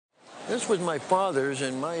This was my father's,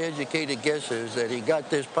 and my educated guess is that he got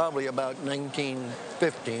this probably about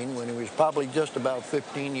 1915, when he was probably just about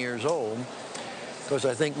 15 years old, because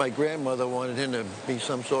I think my grandmother wanted him to be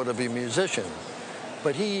some sort of a musician.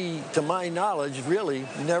 But he, to my knowledge, really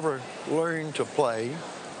never learned to play.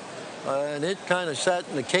 And it kind of sat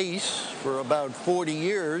in the case for about 40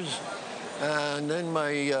 years. And then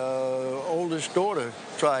my oldest daughter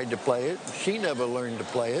tried to play it. She never learned to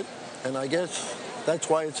play it. And I guess that's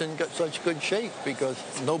why it's in such good shape, because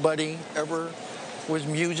nobody ever was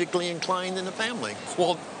musically inclined in the family.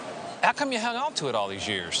 Well, how come you hung on to it all these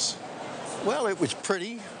years? Well, it was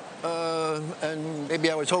pretty. And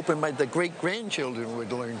maybe I was hoping the great-grandchildren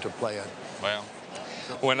would learn to play it. Well,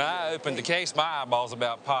 when I opened the case, my eyeballs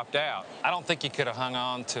about popped out. I don't think you could have hung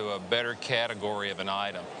on to a better category of an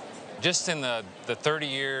item. Just in the 30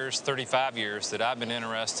 years, 35 years that I've been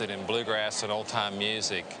interested in bluegrass and old-time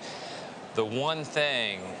music, the one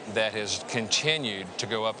thing that has continued to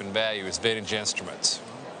go up in value is vintage instruments.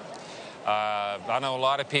 I know a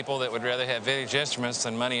lot of people that would rather have vintage instruments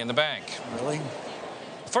than money in the bank. Really?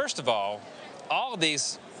 First of all of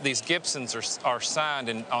these Gibsons are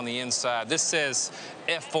signed on the inside. This says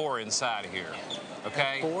F4 inside here,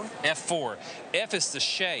 okay? F4? F4. F is the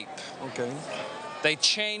shape. Okay. They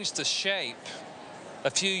changed the shape a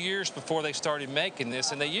few years before they started making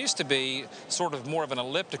this, and they used to be sort of more of an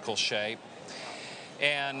elliptical shape.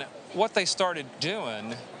 And what they started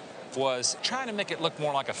doing was trying to make it look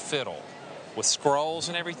more like a fiddle with scrolls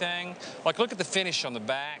and everything. Like, look at the finish on the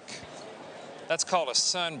back. That's called a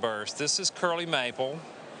sunburst. This is curly maple.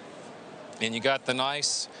 And you got the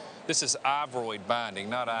nice, this is ivoroid binding,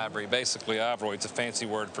 not ivory. Basically, ivoroid's a fancy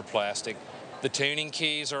word for plastic. The tuning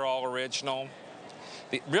keys are all original.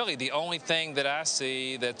 Really, the only thing that I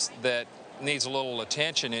see that needs a little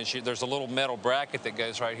attention is there's a little metal bracket that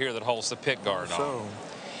goes right here that holds the pick guard on.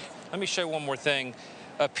 Let me show you one more thing.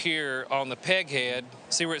 Up here on the peg head,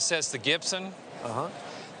 see where it says the Gibson? Uh-huh.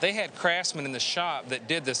 They had craftsmen in the shop that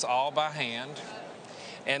did this all by hand.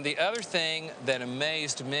 And the other thing that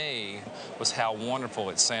amazed me was how wonderful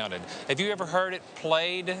it sounded. Have you ever heard it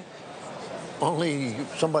played? Only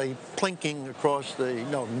somebody plinking across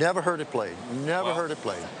no, never heard it played. Never heard it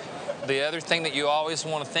played. The other thing that you always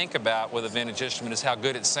want to think about with a vintage instrument is how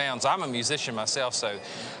good it sounds. I'm a musician myself, so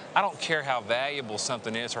I don't care how valuable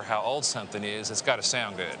something is or how old something is, it's got to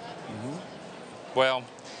sound good. Mm-hmm. Well,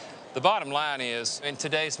 the bottom line is, in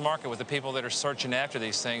today's market with the people that are searching after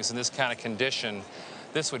these things in this kind of condition,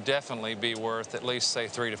 this would definitely be worth at least, say,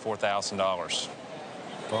 $3,000 to $4,000.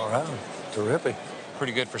 All right, terrific.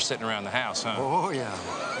 Pretty good for sitting around the house, huh? Oh, yeah.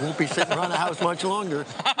 Won't be sitting around the house much longer.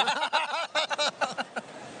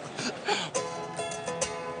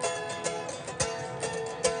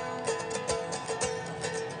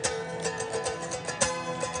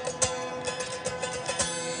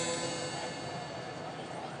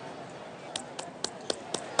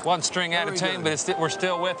 One string out of tune, but we're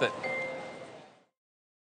still with it.